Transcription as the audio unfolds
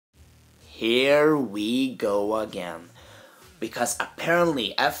here we go again. Because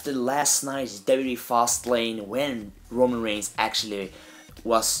apparently after last night's WWE Fastlane, when Roman Reigns actually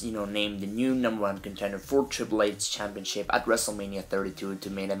was, named the new #1 contender for Triple H's championship at WrestleMania 32 to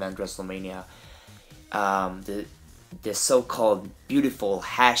main event WrestleMania, the so-called beautiful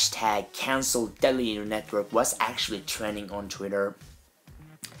hashtag cancel WWE Network was actually trending on Twitter.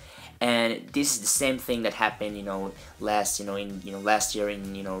 And this is the same thing that happened, last year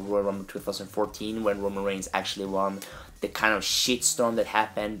in Royal Rumble 2014 when Roman Reigns actually won. The kind of shitstorm that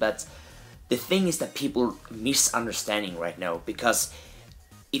happened. But the thing is that people misunderstanding right now, because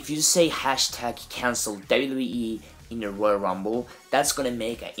if you say hashtag cancel WWE in the Royal Rumble, that's gonna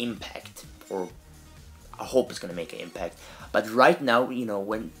make an impact, or I hope it's gonna make an impact. But right now,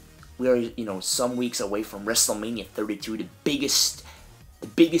 when we're some weeks away from WrestleMania 32, the biggest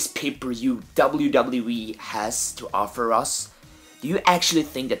pay-per-view WWE has to offer us, do you actually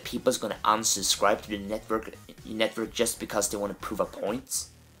think that people's gonna unsubscribe to the network just because they want to prove a point?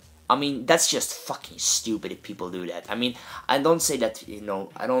 I mean, that's just fucking stupid if people do that. I mean, I don't say that,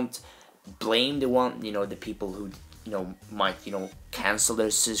 I don't blame the people who, might, cancel their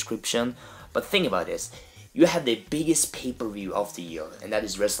subscription. But think about this. You have the biggest pay-per-view of the year, and that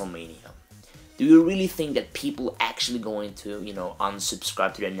is WrestleMania. Do you really think that people actually going to,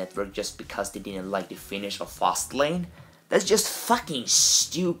 unsubscribe to their network just because they didn't like the finish of Fastlane? That's just fucking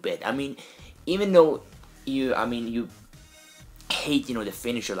stupid. I mean, even though you hate, the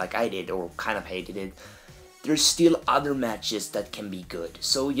finisher like I did, or kind of hated it, there's still other matches that can be good.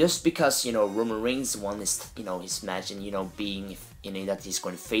 So just because, Roman Reigns won his match and, being, that he's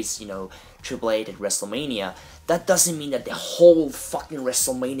going to face, Triple H at WrestleMania, that doesn't mean that the whole fucking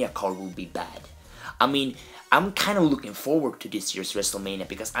WrestleMania card will be bad. I mean, I'm kind of looking forward to this year's WrestleMania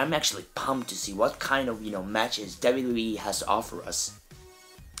because I'm actually pumped to see what kind of, matches WWE has to offer us.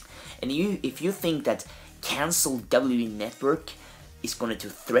 And if you think that cancel WWE Network is going to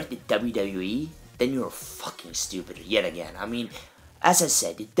threaten WWE, then you're fucking stupid yet again. I mean, as I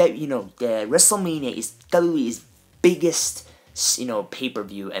said, the WrestleMania is WWE's biggest,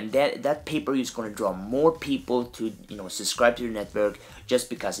 pay-per-view, and that pay-per-view is going to draw more people to, subscribe to the network just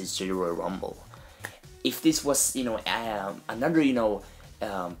because it's the Royal Rumble. If this was, another,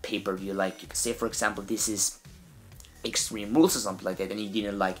 pay-per-view, like, say for example, this is Extreme Rules or something like that, and you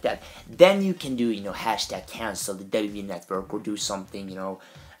didn't like that, then you can do, hashtag cancel the WWE Network, or do something,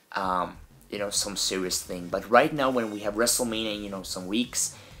 some serious thing. But right now, when we have WrestleMania in, some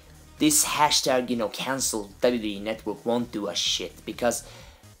weeks, this hashtag, cancel WWE Network won't do a shit, because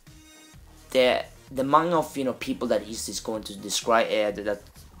the amount of, people that is going to describe,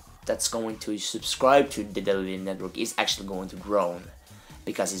 that's going to subscribe to the WWE Network is actually going to grow,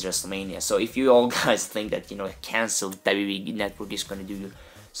 because it's WrestleMania. So if you all guys think that, cancel WWE Network is going to do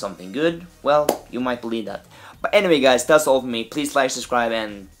something good, well, you might believe that. But anyway, guys, that's all for me. Please like, subscribe,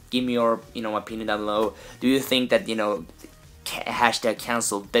 and give me your, opinion down below. Do you think that, hashtag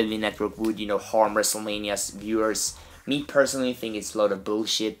cancel WWE Network would, harm WrestleMania's viewers? Me personally think it's a lot of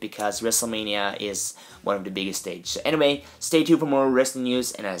bullshit, because WrestleMania is one of the biggest stages. So anyway, stay tuned for more wrestling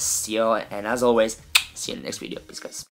news, and I'll see y'all, and as always, see you in the next video. Peace, guys.